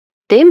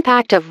The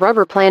impact of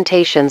rubber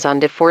plantations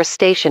on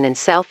deforestation in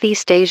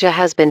Southeast Asia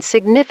has been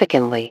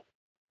significantly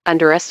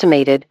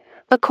underestimated,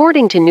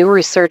 according to new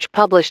research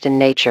published in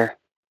Nature.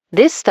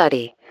 This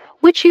study,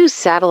 which used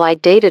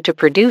satellite data to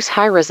produce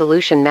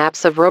high-resolution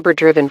maps of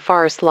rubber-driven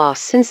forest loss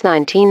since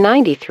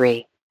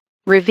 1993,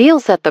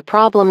 reveals that the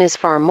problem is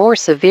far more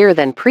severe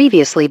than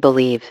previously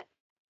believed.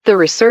 The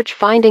research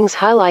findings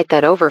highlight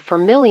that over 4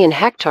 million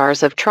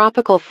hectares of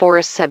tropical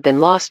forests have been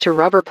lost to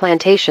rubber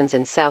plantations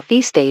in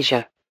Southeast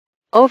Asia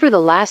over the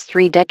last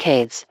 3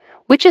 decades,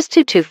 which is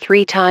 2 to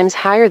 3 times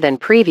higher than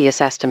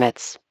previous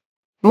estimates.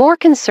 More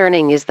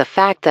concerning is the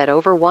fact that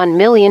over 1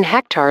 million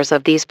hectares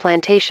of these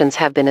plantations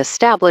have been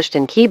established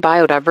in key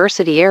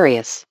biodiversity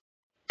areas.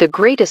 The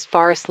greatest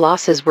forest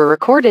losses were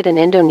recorded in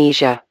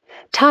Indonesia,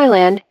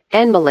 Thailand,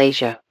 and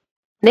Malaysia,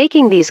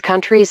 making these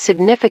countries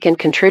significant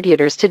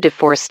contributors to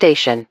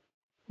deforestation.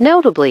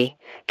 Notably,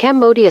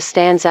 Cambodia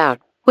stands out,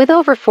 with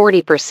over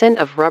 40%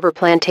 of rubber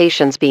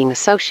plantations being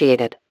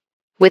associated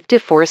with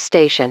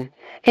deforestation,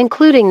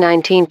 including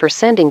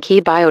 19% in key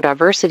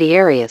biodiversity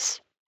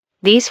areas.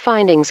 These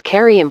findings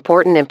carry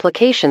important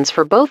implications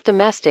for both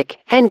domestic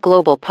and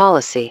global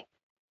policy.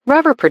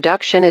 Rubber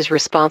production is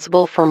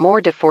responsible for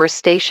more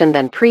deforestation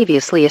than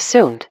previously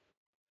assumed,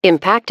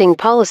 impacting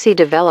policy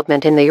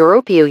development in the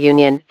European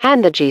Union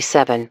and the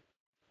G7.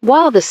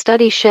 While the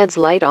study sheds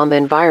light on the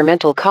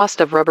environmental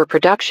cost of rubber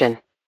production,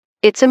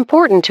 it's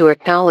important to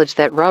acknowledge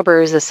that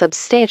rubber is a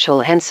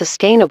substantial and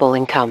sustainable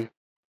income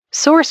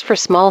source for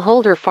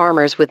smallholder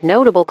farmers with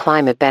notable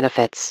climate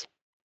benefits.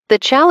 The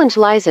challenge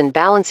lies in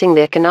balancing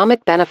the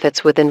economic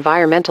benefits with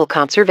environmental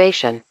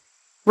conservation.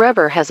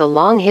 Rubber has a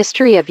long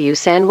history of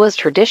use and was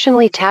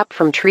traditionally tapped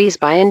from trees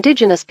by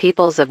indigenous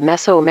peoples of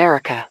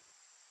Mesoamerica.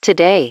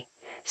 Today,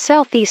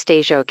 Southeast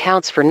Asia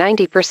accounts for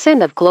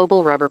 90% of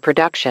global rubber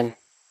production,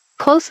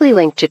 closely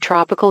linked to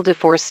tropical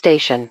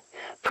deforestation,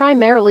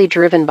 primarily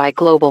driven by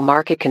global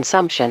market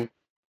consumption.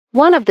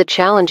 One of the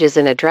challenges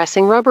in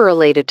addressing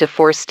rubber-related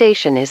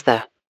deforestation is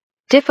the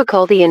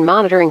difficulty in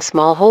monitoring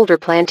smallholder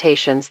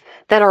plantations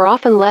that are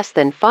often less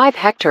than 5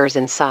 hectares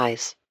in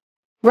size.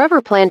 Rubber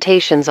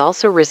plantations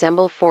also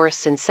resemble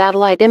forests in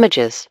satellite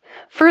images,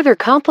 further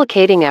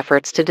complicating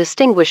efforts to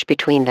distinguish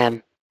between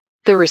them.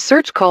 The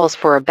research calls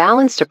for a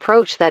balanced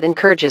approach that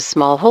encourages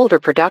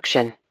smallholder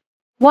production,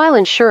 while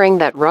ensuring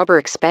that rubber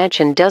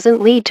expansion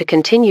doesn't lead to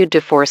continued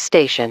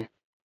deforestation.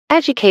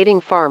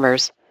 Educating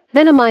farmers,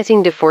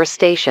 minimizing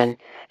deforestation,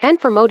 and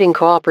promoting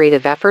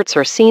cooperative efforts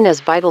are seen as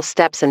vital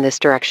steps in this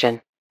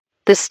direction.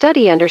 The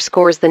study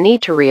underscores the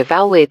need to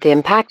reevaluate the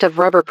impact of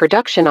rubber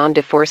production on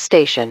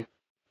deforestation,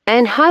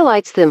 and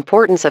highlights the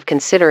importance of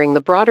considering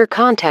the broader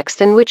context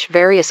in which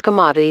various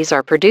commodities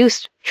are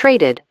produced,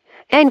 traded,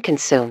 and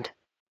consumed.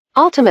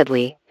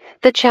 Ultimately,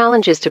 the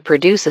challenge is to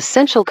produce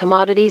essential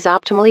commodities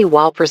optimally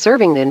while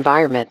preserving the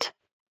environment.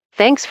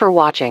 Thanks for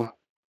watching.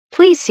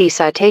 Please see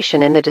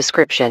citation in the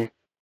description.